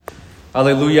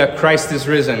Alleluia, Christ is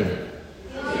risen.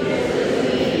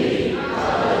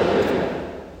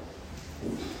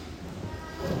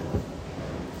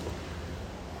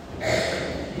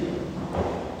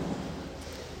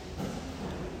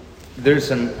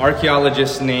 There's an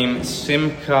archaeologist named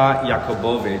Simcha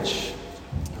Jakobowicz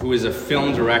who is a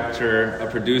film director, a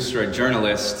producer, a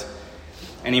journalist,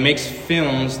 and he makes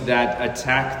films that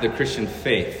attack the Christian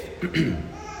faith.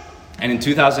 And in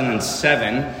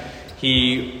 2007,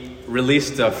 he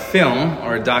released a film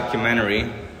or a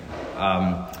documentary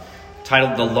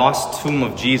titled The Lost Tomb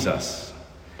of Jesus.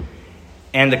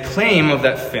 And the claim of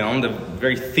that film, the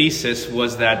very thesis,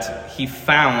 was that he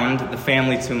found the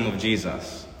family tomb of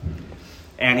Jesus.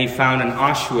 And he found an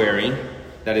ossuary,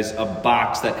 that is a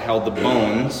box that held the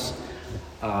bones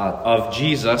of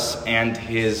Jesus and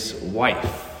his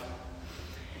wife.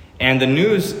 And the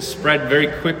news spread very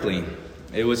quickly.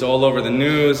 It was all over the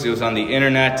news, it was on the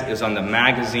internet, it was on the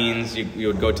magazines, you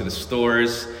would go to the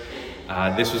stores.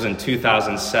 This was in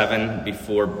 2007,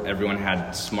 before everyone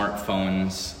had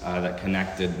smartphones that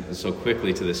connected so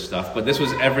quickly to this stuff. But this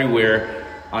was everywhere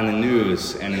on the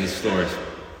news and in the stores.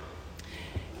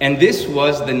 And this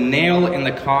was the nail in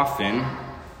the coffin,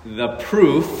 the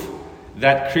proof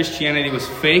that Christianity was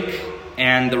fake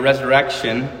and the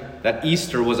resurrection, that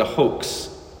Easter was a hoax.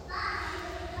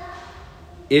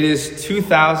 It is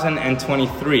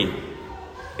 2023.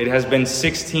 It has been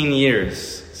 16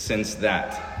 years since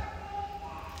that.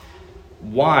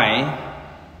 Why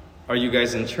are you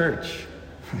guys in church?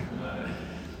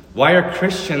 Why are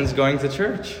Christians going to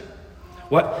church?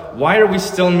 Why are we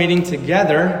still meeting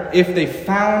together if they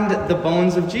found the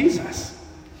bones of Jesus?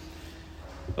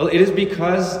 Well, it is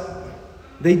because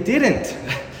they didn't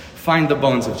find the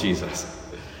bones of Jesus.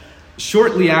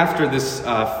 Shortly after this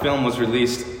film was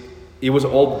released, it was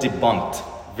all debunked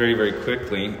very, very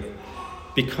quickly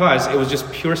because it was just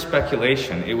pure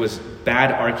speculation. It was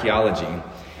bad archaeology.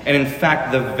 And in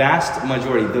fact, the vast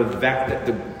majority, the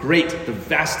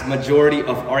vast majority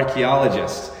of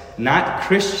archaeologists, not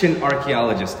Christian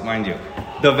archaeologists, mind you,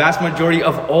 the vast majority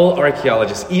of all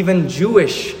archaeologists, even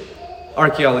Jewish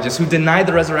archaeologists who deny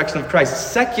the resurrection of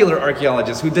Christ, secular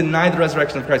archaeologists who deny the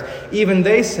resurrection of Christ, even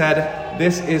they said,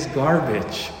 this is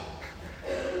garbage.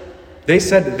 They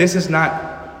said, this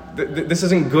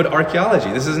isn't good archaeology.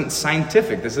 This isn't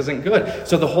scientific. This isn't good.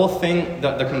 So the whole thing,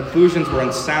 the conclusions were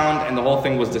unsound and the whole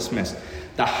thing was dismissed.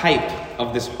 The hype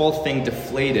of this whole thing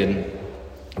deflated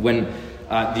when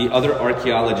the other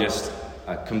archaeologists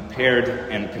compared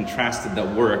and contrasted the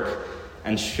work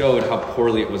and showed how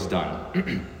poorly it was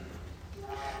done.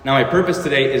 Now, my purpose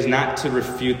today is not to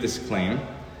refute this claim,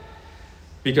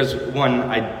 because one,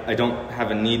 I don't have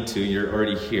a need to. You're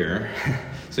already here,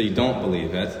 so you don't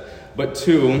believe it. But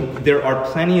two, there are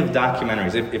plenty of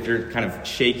documentaries. If you're kind of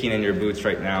shaking in your boots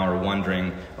right now or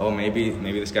wondering, oh, maybe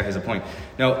this guy has a point.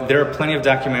 No, there are plenty of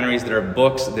documentaries, there are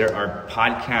books, there are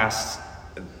podcasts,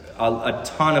 a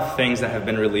ton of things that have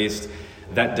been released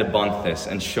that debunk this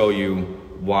and show you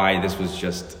why this was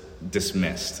just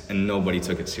dismissed and nobody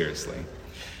took it seriously.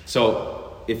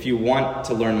 So if you want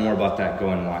to learn more about that, go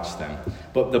and watch them.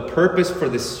 But the purpose for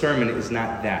this sermon is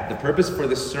not that. The purpose for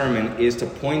this sermon is to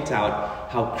point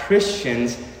out how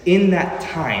Christians in that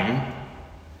time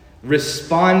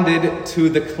responded to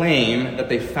the claim that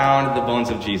they found the bones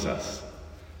of Jesus.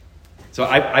 So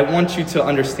I want you to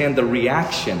understand the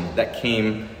reaction that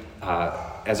came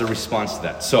as a response to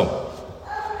that. So,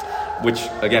 which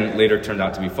again later turned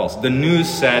out to be false. The news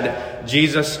said,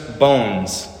 Jesus'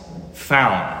 bones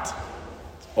found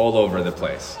all over the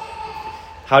place.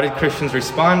 How did Christians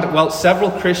respond? Well,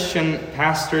 several Christian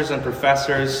pastors and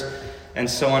professors and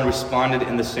so on responded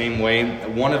in the same way.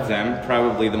 One of them,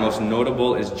 probably the most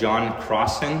notable, is John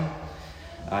Crossan.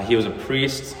 He was a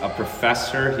priest, a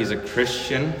professor. He's a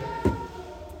Christian.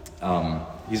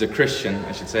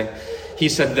 I should say. He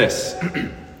said this.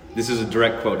 This is a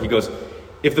direct quote. He goes,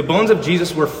 if the bones of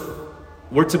Jesus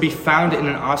were to be found in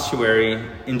an ossuary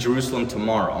in Jerusalem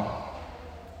tomorrow,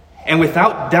 and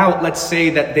without doubt, let's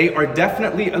say that they are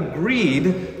definitely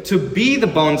agreed to be the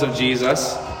bones of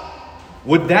Jesus,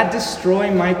 would that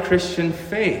destroy my Christian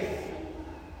faith?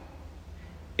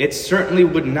 It certainly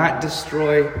would not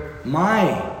destroy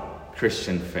my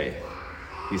Christian faith,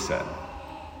 he said.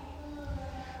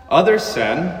 Others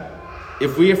said,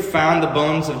 if we have found the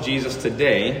bones of Jesus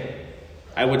today,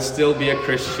 I would still be a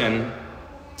Christian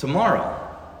tomorrow.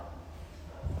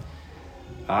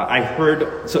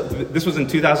 This was in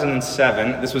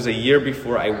 2007. This was a year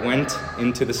before I went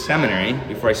into the seminary,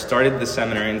 before I started the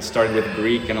seminary and started with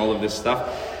Greek and all of this stuff.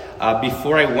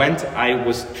 Before I went, I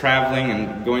was traveling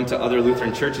and going to other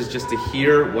Lutheran churches just to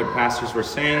hear what pastors were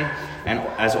saying. And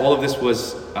as all of this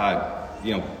was,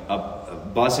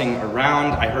 buzzing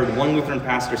around, I heard one Lutheran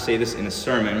pastor say this in a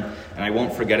sermon, and I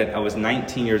won't forget it. I was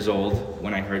 19 years old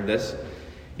when I heard this.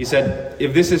 He said,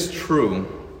 if this is true,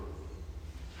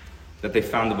 that they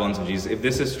found the bones of Jesus, if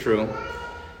this is true,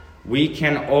 we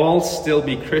can all still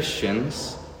be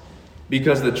Christians,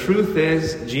 because the truth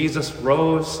is, Jesus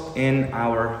rose in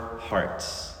our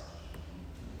hearts.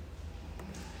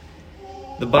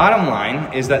 The bottom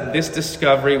line is that this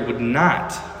discovery would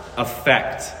not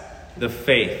affect the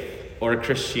faith or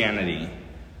Christianity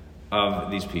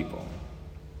of these people.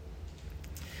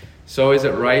 So is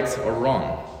it right or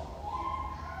wrong?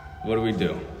 What do we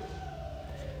do?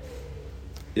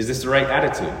 Is this the right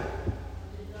attitude?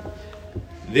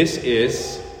 This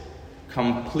is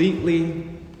completely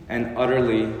and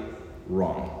utterly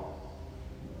wrong.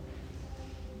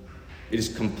 It is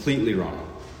completely wrong.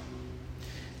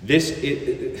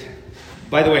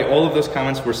 By the way, all of those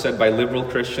comments were said by liberal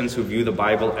Christians who view the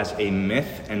Bible as a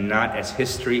myth and not as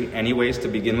history anyways to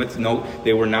begin with. No,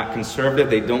 they were not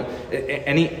conservative.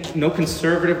 No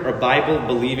conservative or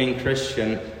Bible-believing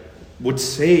Christian would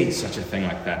say such a thing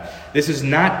like that. This is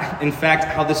not, in fact,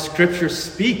 how the scriptures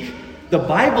speak. The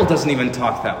Bible doesn't even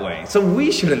talk that way. So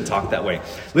we shouldn't talk that way.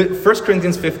 1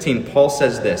 Corinthians 15, Paul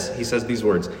says this. He says these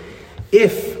words.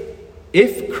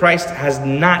 If Christ has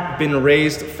not been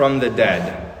raised from the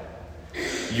dead,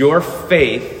 your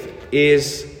faith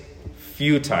is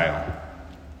futile.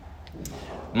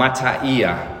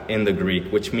 Mataia in the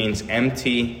Greek, which means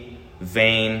empty,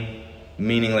 vain,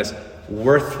 meaningless,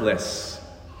 worthless.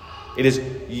 It is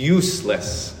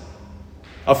useless.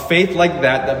 A faith like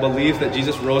that believes that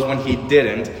Jesus rose when he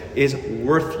didn't is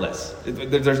worthless.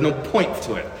 There's no point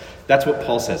to it. That's what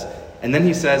Paul says. And then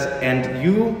he says, and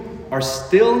you are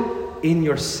still in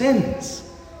your sins.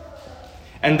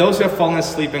 And those who have fallen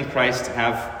asleep in Christ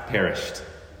have perished.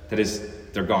 That is,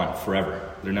 they're gone forever.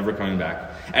 They're never coming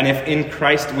back. And if in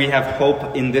Christ we have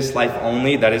hope in this life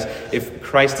only, that is, if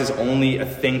Christ is only a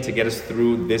thing to get us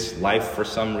through this life for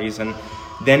some reason,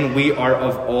 then we are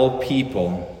of all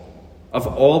people,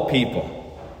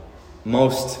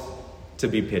 most to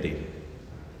be pitied.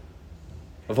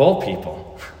 Of all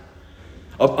people.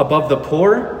 Above the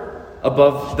poor,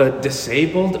 above the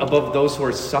disabled, above those who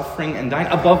are suffering and dying,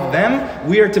 above them,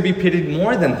 we are to be pitied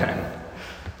more than them.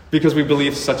 Because we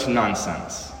believe such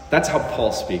nonsense. That's how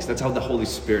Paul speaks. That's how the Holy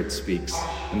Spirit speaks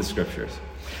in the scriptures.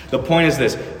 The point is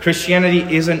this: Christianity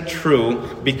isn't true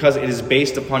because it is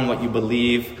based upon what you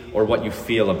believe or what you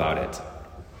feel about it.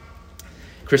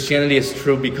 Christianity is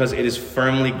true because it is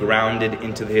firmly grounded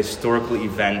into the historical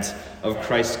event of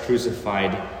Christ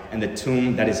crucified and the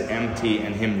tomb that is empty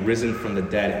and him risen from the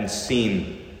dead and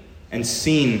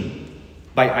seen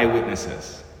by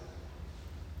eyewitnesses.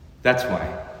 That's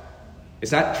why.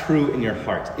 It's not true in your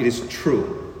heart. It is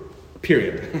true.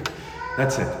 Period.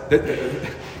 That's it.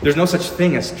 There's no such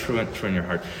thing as true in your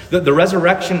heart. The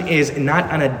resurrection is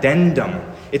not an addendum.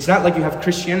 It's not like you have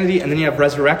Christianity and then you have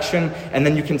resurrection and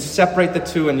then you can separate the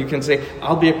two and you can say,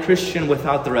 I'll be a Christian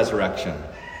without the resurrection.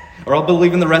 Or I'll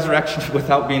believe in the resurrection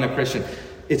without being a Christian.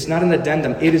 It's not an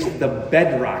addendum. It is the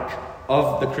bedrock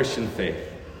of the Christian faith.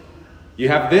 You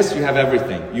have this, you have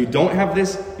everything. You don't have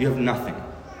this, you have nothing.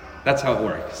 That's how it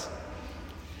works.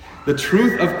 The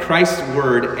truth of Christ's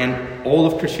word and all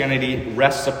of Christianity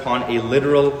rests upon a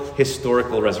literal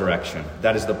historical resurrection.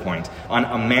 That is the point. On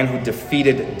a man who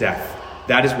defeated death.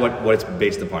 That is what it's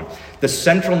based upon. The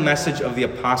central message of the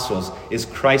apostles is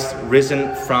Christ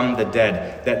risen from the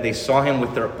dead, that they saw him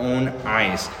with their own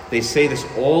eyes. They say this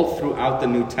all throughout the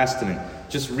New Testament.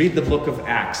 Just read the book of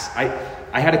Acts.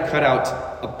 I had to cut out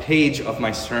a page of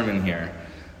my sermon here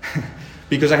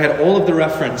because I had all of the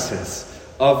references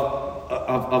of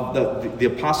the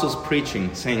apostles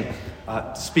preaching, saying,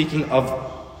 speaking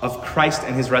of Christ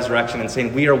and his resurrection and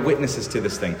saying, we are witnesses to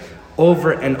this thing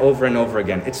over and over and over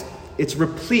again. It's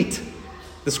replete.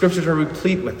 The scriptures are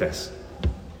replete with this.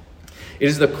 It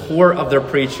is the core of their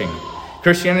preaching.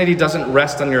 Christianity doesn't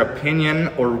rest on your opinion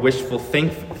or wishful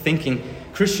thinking.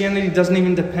 Christianity doesn't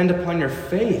even depend upon your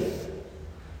faith.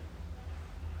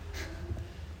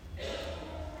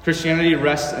 Christianity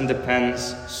rests and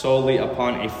depends solely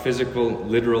upon a physical,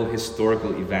 literal,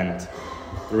 historical event,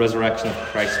 the resurrection of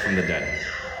Christ from the dead.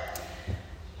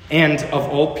 And of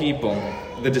all people,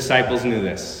 the disciples knew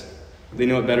this. They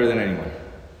knew it better than anyone.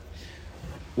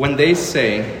 When they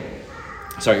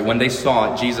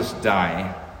saw Jesus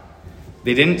die,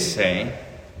 they didn't say,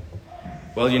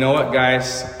 well, you know what,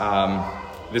 guys,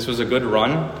 this was a good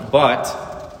run,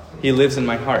 but he lives in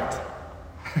my heart.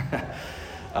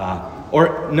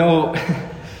 Or no,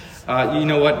 you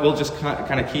know what, we'll just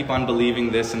kind of keep on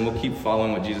believing this and we'll keep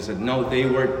following what Jesus said. No, they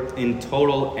were in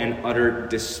total and utter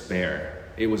despair.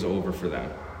 It was over for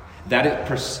them. That is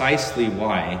precisely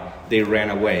why they ran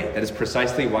away. That is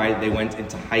precisely why they went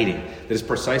into hiding. That is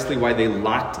precisely why they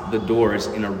locked the doors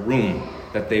in a room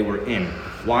that they were in.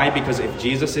 Why? Because if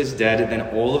Jesus is dead,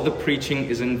 then all of the preaching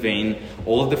is in vain.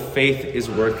 All of the faith is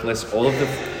worthless.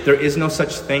 There is no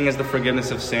such thing as the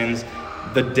forgiveness of sins.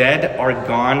 The dead are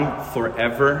gone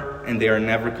forever, and they are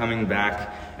never coming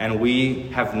back. And we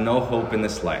have no hope in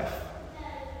this life.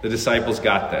 The disciples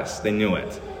got this. They knew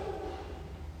it.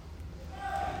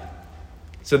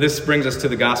 So this brings us to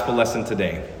the gospel lesson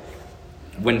today.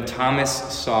 When Thomas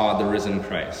saw the risen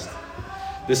Christ.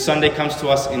 This Sunday comes to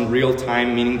us in real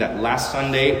time, meaning that last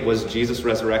Sunday was Jesus'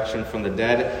 resurrection from the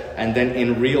dead, and then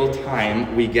in real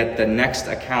time we get the next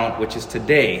account, which is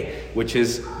today, which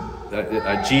is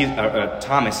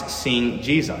Thomas seeing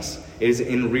Jesus. It is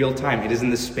in real time. It is in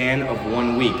the span of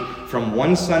 1 week, from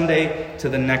one Sunday to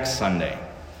the next Sunday.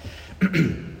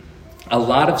 A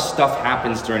lot of stuff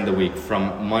happens during the week,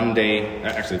 from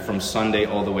Sunday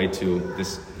all the way to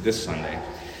this Sunday.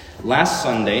 Last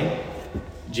Sunday,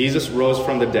 Jesus rose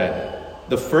from the dead.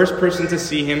 The first person to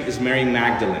see him is Mary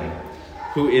Magdalene,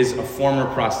 who is a former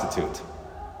prostitute.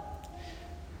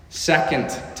 Second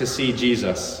to see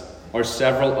Jesus are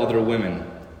several other women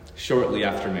shortly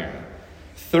after Mary.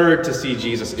 Third to see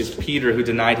Jesus is Peter, who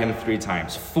denied him 3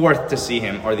 times. Fourth to see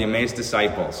him are the amazed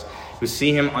disciples, who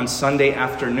see him on Sunday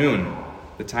afternoon.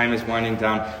 The time is winding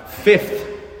down. Fifth,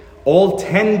 all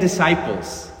 10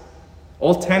 disciples,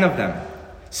 all 10 of them,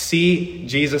 see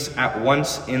Jesus at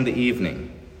once in the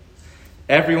evening.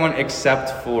 Everyone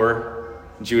except for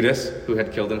Judas, who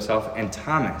had killed himself, and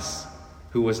Thomas,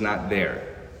 who was not there.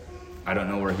 I don't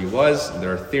know where he was.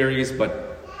 There are theories, but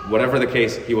whatever the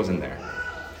case, he wasn't there.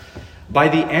 By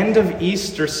the end of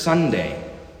Easter Sunday,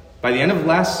 by the end of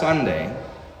last Sunday,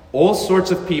 all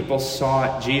sorts of people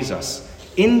saw Jesus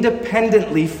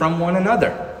independently from one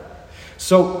another.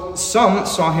 So some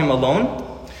saw him alone,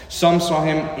 some saw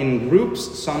him in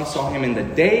groups, some saw him in the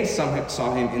day, some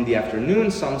saw him in the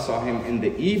afternoon, some saw him in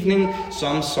the evening,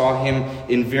 some saw him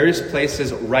in various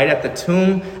places right at the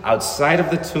tomb, outside of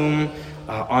the tomb,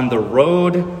 on the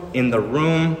road, in the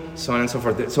room, so on and so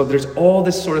forth. So there's all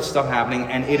this sort of stuff happening,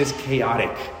 and it is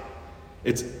chaotic.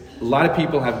 A lot of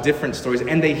people have different stories,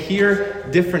 and they hear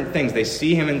different things. They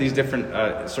see him in these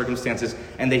different circumstances,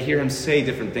 and they hear him say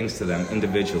different things to them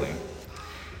individually.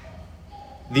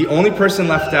 The only person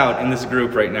left out in this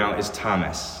group right now is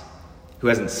Thomas, who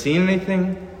hasn't seen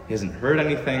anything, he hasn't heard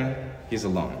anything, he's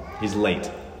alone, he's late.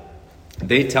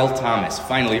 They tell Thomas,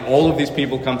 finally, all of these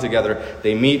people come together,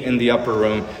 they meet in the upper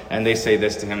room, and they say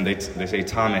this to him, they say,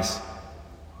 Thomas,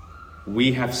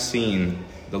 we have seen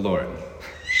the Lord.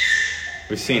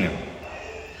 We've seen him.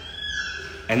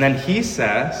 And then he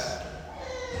says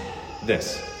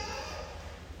this.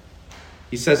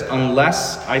 He says,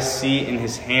 unless I see in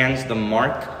his hands the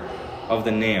mark of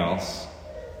the nails,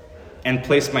 and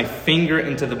place my finger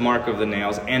into the mark of the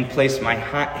nails, and place my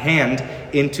hand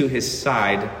into his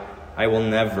side, I will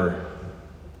never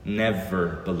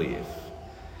believe.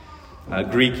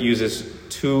 Greek uses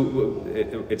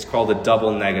it's called a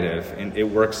double negative, and it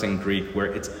works in Greek where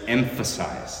it's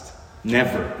emphasized.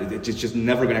 Never. It's just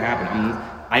never going to happen.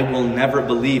 I will never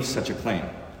believe such a claim.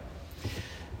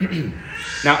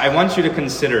 Now, I want you to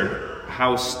consider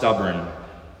how stubborn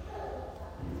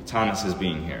Thomas is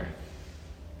being here.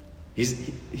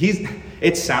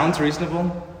 It sounds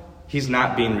reasonable. He's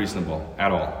not being reasonable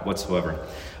at all, whatsoever.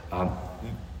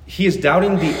 He is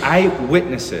doubting the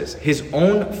eyewitnesses, his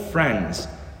own friends.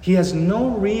 He has no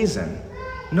reason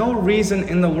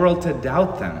in the world to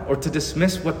doubt them or to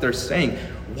dismiss what they're saying.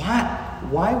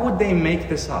 Why would they make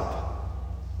this up?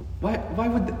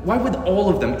 Why would all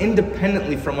of them,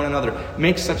 independently from one another,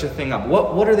 make such a thing up?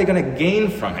 What are they going to gain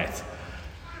from it?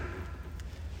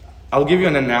 I'll give you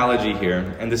an analogy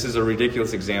here, and this is a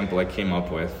ridiculous example I came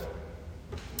up with,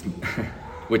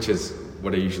 which is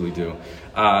what I usually do.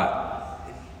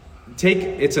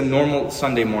 It's a normal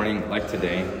Sunday morning like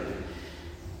today,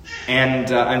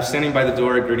 and I'm standing by the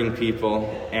door greeting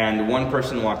people, and one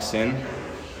person walks in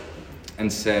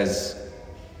and says,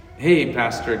 "Hey,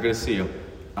 Pastor, good to see you.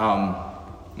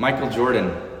 Michael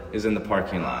Jordan is in the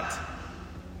parking lot."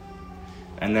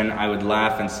 And then I would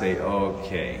laugh and say,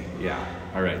 "Okay, yeah,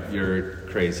 all right, you're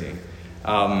crazy."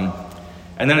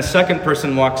 And then a second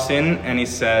person walks in and he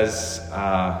says,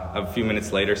 a few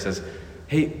minutes later, says,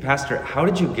 "Hey, Pastor, how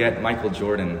did you get Michael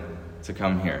Jordan to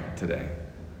come here today?"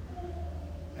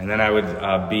 And then I would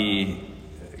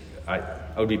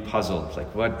I would be puzzled, like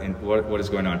what is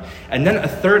going on? And then a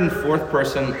third and fourth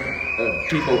person,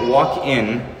 people walk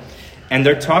in, and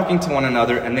they're talking to one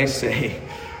another, and they say,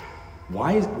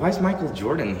 why is Michael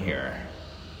Jordan here?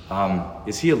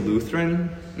 Is he a Lutheran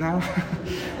now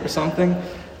or something?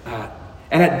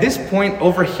 And at this point,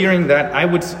 overhearing that, I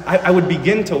would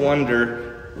begin to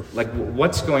wonder, like,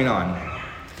 what's going on?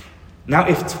 Now,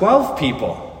 if 12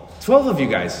 of you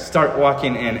guys start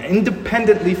walking in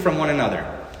independently from one another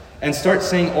and start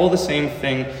saying all the same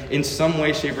thing in some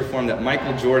way, shape, or form, that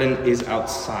Michael Jordan is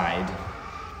outside,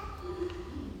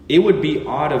 it would be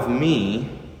odd of me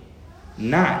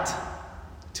not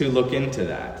to look into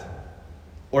that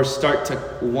or start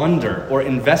to wonder or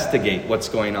investigate what's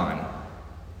going on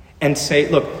and say,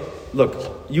 look,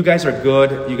 you guys are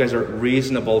good, you guys are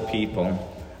reasonable people.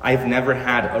 I've never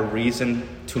had a reason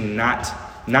to not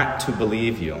to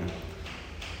believe you.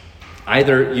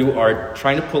 Either you are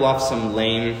trying to pull off some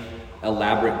lame,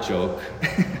 elaborate joke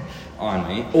on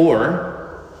me,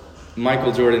 or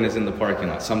Michael Jordan is in the parking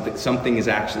lot. Something is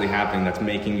actually happening that's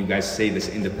making you guys say this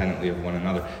independently of one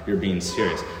another. You're being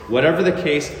serious. Whatever the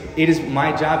case, it is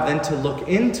my job then to look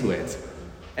into it.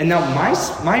 And now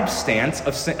my stance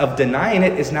of denying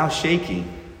it is now shaky,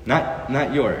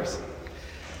 not yours.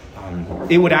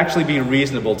 It would actually be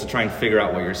reasonable to try and figure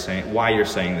out what you're saying, why you're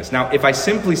saying this. Now, if I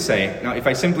simply say,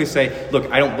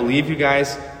 look, I don't believe you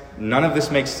guys, none of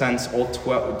this makes sense, all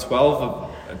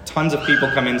 12 tons of people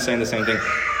come in saying the same thing,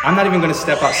 I'm not even going to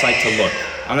step outside to look.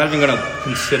 I'm not even going to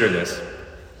consider this.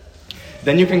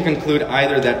 Then you can conclude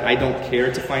either that I don't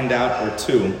care to find out, or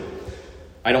two,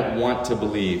 I don't want to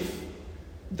believe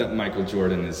that Michael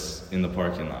Jordan is in the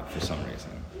parking lot for some reason.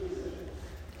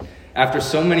 After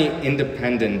so many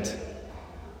independent,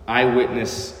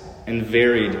 eyewitness, and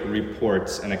varied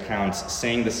reports and accounts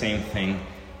saying the same thing,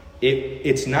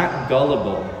 it's not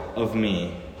gullible of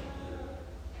me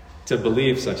to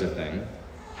believe such a thing.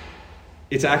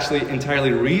 It's actually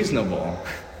entirely reasonable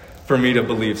for me to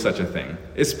believe such a thing,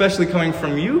 especially coming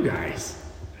from you guys.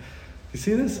 You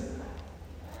see this?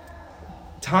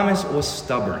 Thomas was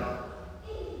stubborn.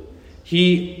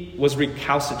 He was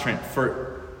recalcitrant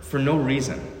for no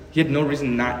reason. He had no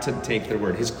reason not to take their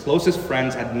word. His closest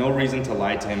friends had no reason to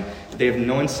lie to him. They have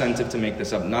no incentive to make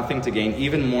this up, nothing to gain.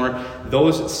 Even more,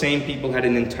 those same people had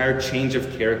an entire change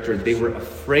of character. They were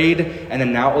afraid, and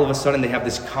then now all of a sudden they have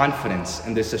this confidence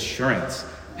and this assurance.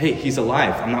 Hey, he's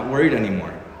alive. I'm not worried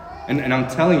anymore. And I'm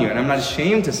telling you, and I'm not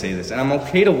ashamed to say this, and I'm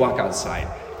okay to walk outside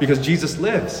because Jesus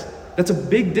lives. That's a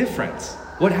big difference.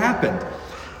 What happened?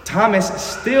 Thomas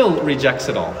still rejects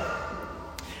it all.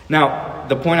 Now,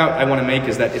 the point I want to make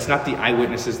is that it's not the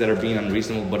eyewitnesses that are being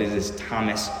unreasonable, but it is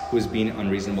Thomas who is being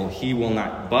unreasonable. He will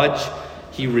not budge.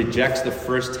 He rejects the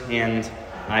first-hand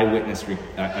eyewitness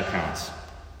accounts.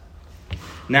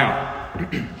 Now,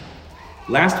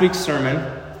 last week's sermon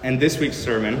and this week's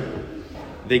sermon,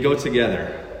 they go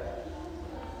together.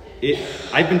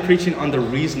 I've been preaching on the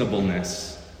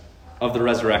reasonableness of the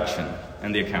resurrection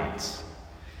and the accounts.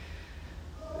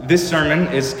 This sermon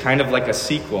is kind of like a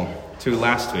sequel to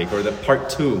last week, or the part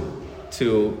 2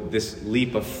 to this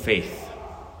leap of faith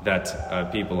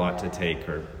that people ought to take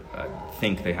or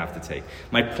think they have to take.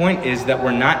 My point is that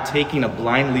we're not taking a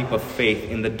blind leap of faith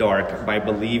in the dark by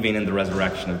believing in the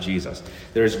resurrection of Jesus.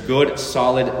 There's good,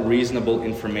 solid, reasonable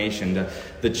information.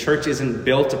 The church isn't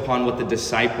built upon what the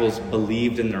disciples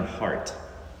believed in their heart,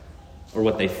 or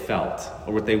what they felt,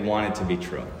 or what they wanted to be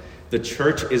true. The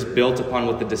church is built upon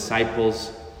what the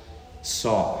disciples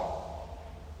saw.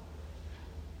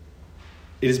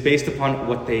 It is based upon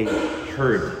what they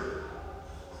heard.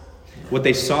 What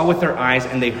they saw with their eyes,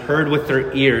 and they heard with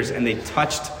their ears, and they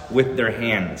touched with their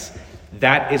hands.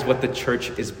 That is what the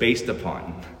church is based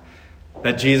upon.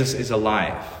 That Jesus is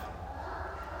alive.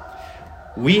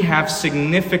 We have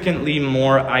significantly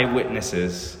more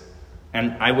eyewitnesses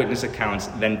and eyewitness accounts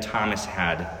than Thomas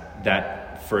had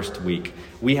that first week.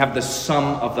 We have the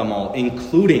sum of them all,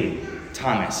 including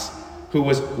Thomas, who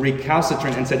was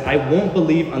recalcitrant and said, I won't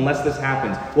believe unless this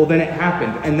happens. Well, then it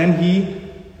happened, and then he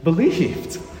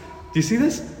believed. Do you see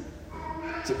this?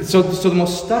 So the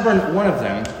most stubborn one of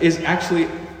them is actually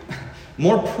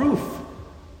more proof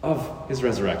of his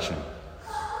resurrection.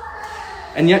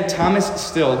 And yet Thomas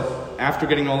still, after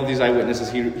getting all of these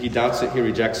eyewitnesses, he doubts it, he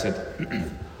rejects it.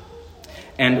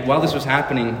 And while this was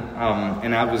happening,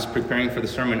 and I was preparing for the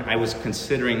sermon, I was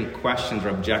considering questions or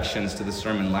objections to the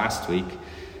sermon last week,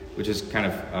 which is kind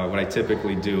of what I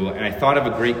typically do. And I thought of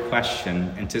a great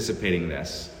question anticipating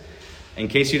this. In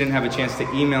case you didn't have a chance to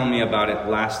email me about it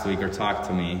last week or talk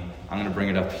to me, I'm going to bring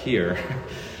it up here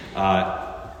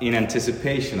in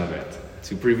anticipation of it,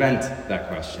 to prevent that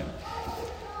question.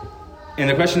 And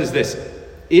the question is this: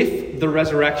 if the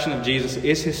resurrection of Jesus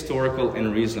is historical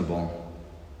and reasonable,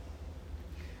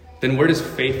 then where does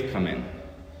faith come in?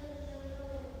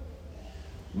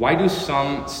 Why do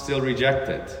some still reject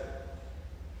it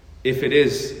if it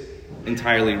is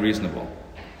entirely reasonable?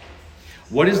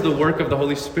 What is the work of the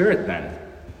Holy Spirit then,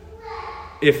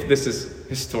 if this is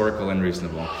historical and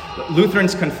reasonable?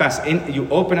 Lutherans confess. You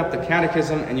open up the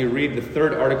Catechism and you read the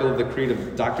third article of the Creed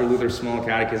of Dr. Luther's Small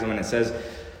Catechism, and it says,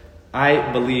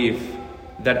 "I believe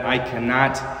that I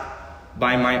cannot,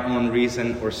 by my own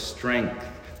reason or strength,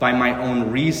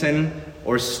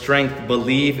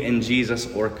 believe in Jesus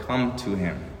or come to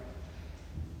him."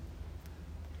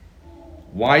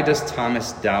 Why does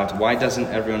Thomas doubt? Why doesn't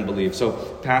everyone believe? So,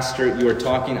 Pastor, you are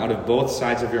talking out of both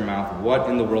sides of your mouth. What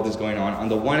in the world is going on? On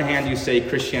the one hand, you say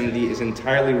Christianity is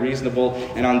entirely reasonable,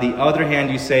 and on the other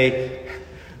hand, you say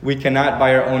we cannot,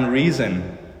 by our own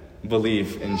reason,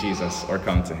 believe in Jesus or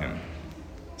come to him.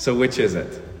 So which is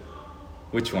it?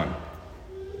 Which one?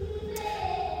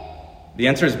 The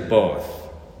answer is both.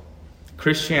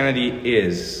 Christianity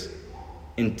is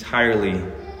entirely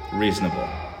reasonable.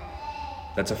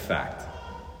 That's a fact.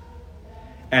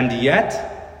 And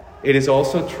yet, it is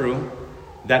also true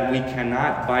that we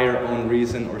cannot, by our own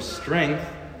reason or strength,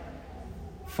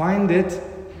 find it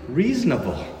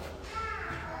reasonable.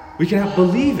 We cannot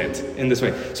believe it in this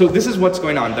way. So this is what's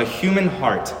going on. The human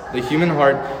heart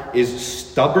is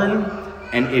stubborn,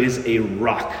 and it is a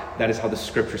rock. That is how the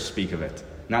scriptures speak of it.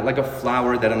 Not like a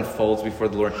flower that unfolds before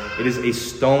the Lord. It is a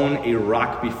stone, a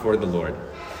rock before the Lord.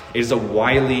 It is a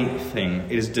wily thing.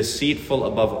 It is deceitful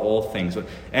above all things. So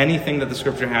anything that the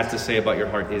scripture has to say about your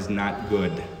heart is not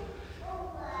good.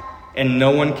 And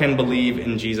no one can believe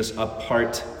in Jesus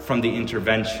apart from the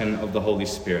intervention of the Holy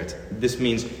Spirit. This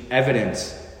means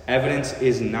evidence. Evidence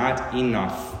is not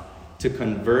enough to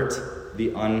convert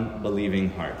the unbelieving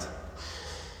heart.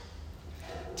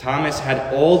 Thomas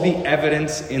had all the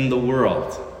evidence in the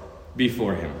world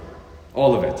before him.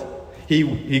 All of it.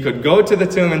 He could go to the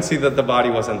tomb and see that the body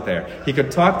wasn't there. He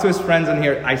could talk to his friends and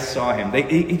hear, "I saw him."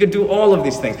 He could do all of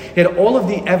these things. He had all of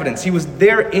the evidence. He was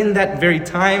there in that very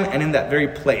time and in that very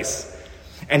place.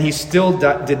 And he still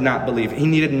did not believe. He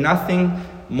needed nothing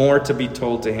more to be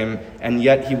told to him, and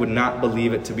yet he would not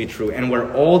believe it to be true. And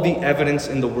where all the evidence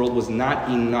in the world was not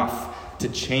enough to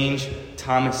change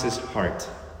Thomas's heart,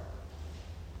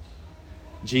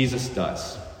 Jesus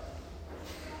does.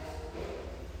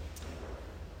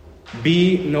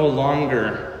 Be no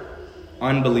longer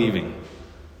unbelieving,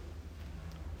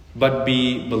 but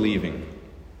be believing,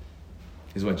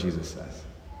 is what Jesus says.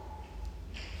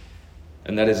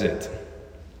 And that is it.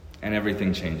 And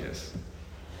everything changes.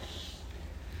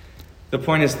 The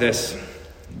point is this: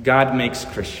 God makes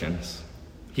Christians.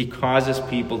 He causes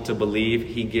people to believe.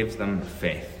 He gives them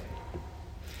faith.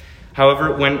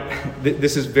 However,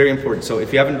 this is very important. So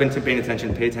if you haven't been paying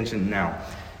attention, pay attention now.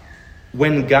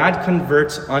 When God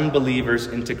converts unbelievers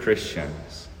into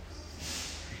Christians,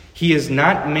 he is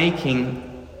not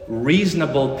making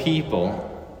reasonable people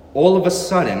all of a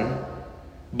sudden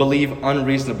believe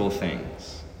unreasonable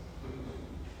things.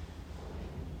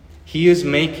 He is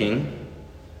making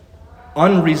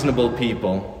unreasonable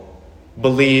people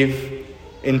believe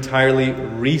entirely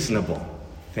reasonable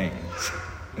things.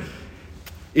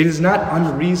 It is not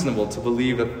unreasonable to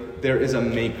believe that there is a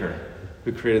maker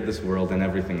who created this world and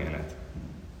everything in it.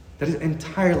 That is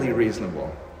entirely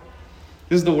reasonable.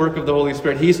 This is the work of the Holy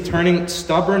Spirit. He's turning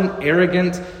stubborn,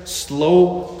 arrogant,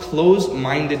 slow,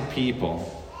 closed-minded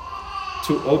people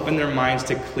to open their minds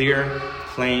to clear,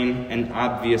 plain, and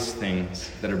obvious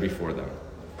things that are before them.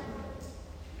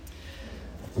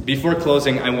 Before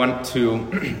closing, I want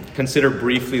to consider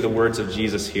briefly the words of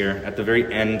Jesus here at the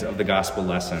very end of the gospel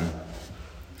lesson.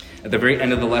 At the very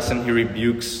end of the lesson, he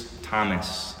rebukes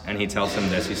Thomas, and he tells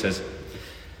him this. He says,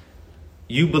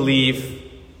 "You believe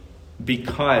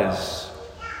because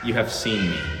you have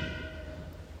seen me.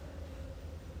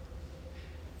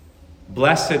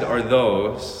 Blessed are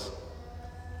those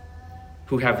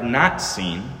who have not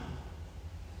seen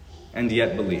and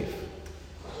yet believe."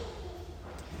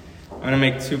 I'm going to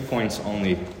make 2 points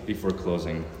only before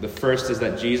closing. The first is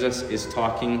that Jesus is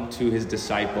talking to his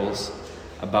disciples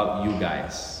about you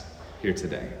guys here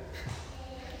today.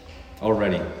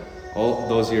 Already. All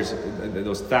those years,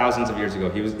 those thousands of years ago,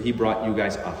 he brought you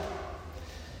guys up.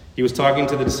 He was talking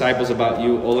to the disciples about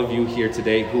you, all of you here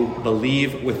today, who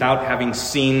believe without having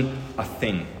seen a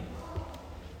thing.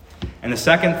 And the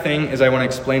second thing is I want to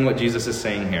explain what Jesus is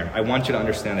saying here. I want you to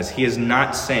understand this. He is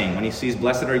not saying, when he sees,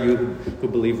 "Blessed are you who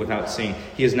believe without seeing,"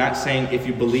 he is not saying, if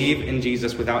you believe in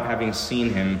Jesus without having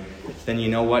seen him, then you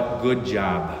know what? Good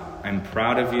job. I'm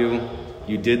proud of you.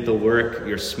 You did the work.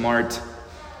 You're smart.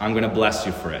 I'm going to bless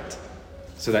you for it.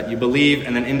 So that you believe,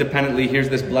 and then independently, here's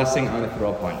this blessing I'm going to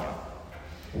throw upon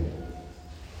you.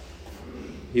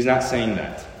 He's not saying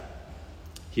that.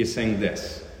 He is saying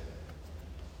this.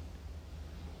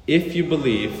 If you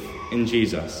believe in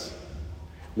Jesus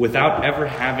without ever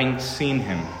having seen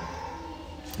him,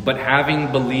 but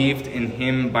having believed in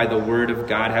him by the word of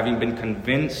God, having been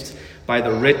convinced by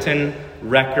the written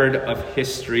record of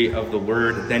history of the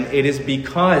word, then it is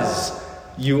because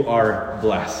you are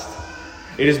blessed.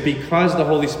 It is because the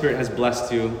Holy Spirit has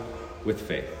blessed you with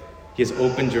faith. He has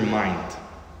opened your mind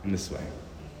in this way.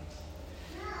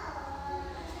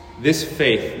 This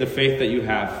faith, the faith that you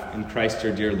have in Christ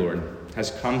your dear Lord,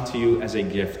 has come to you as a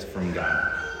gift from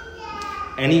God.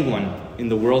 Anyone in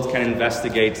the world can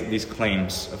investigate these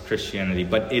claims of Christianity,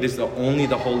 but it is only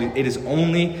the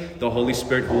Holy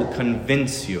Spirit who will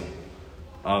convince you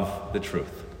of the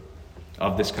truth,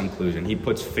 of this conclusion. He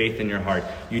puts faith in your heart.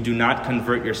 You do not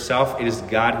convert yourself. It is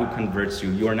God who converts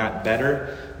you. You are not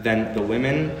better than the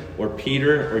women or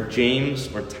Peter or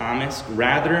James or Thomas.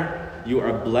 Rather, you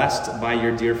are blessed by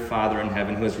your dear Father in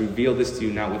heaven, who has revealed this to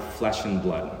you not with flesh and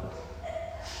blood.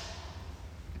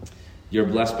 You're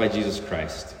blessed by Jesus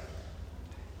Christ.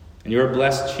 And you're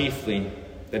blessed chiefly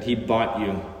that he bought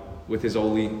you with his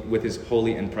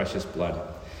holy and precious blood.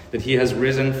 That he has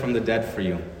risen from the dead for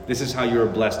you. This is how you are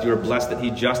blessed. You are blessed that he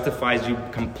justifies you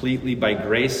completely by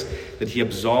grace. That he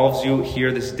absolves you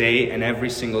here this day and every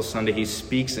single Sunday. He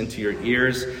speaks into your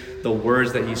ears the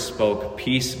words that he spoke.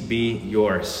 Peace be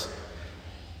yours.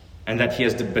 And that he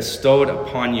has bestowed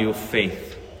upon you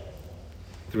faith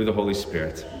through the Holy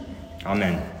Spirit.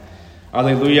 Amen.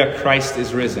 Alleluia, Christ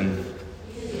is risen.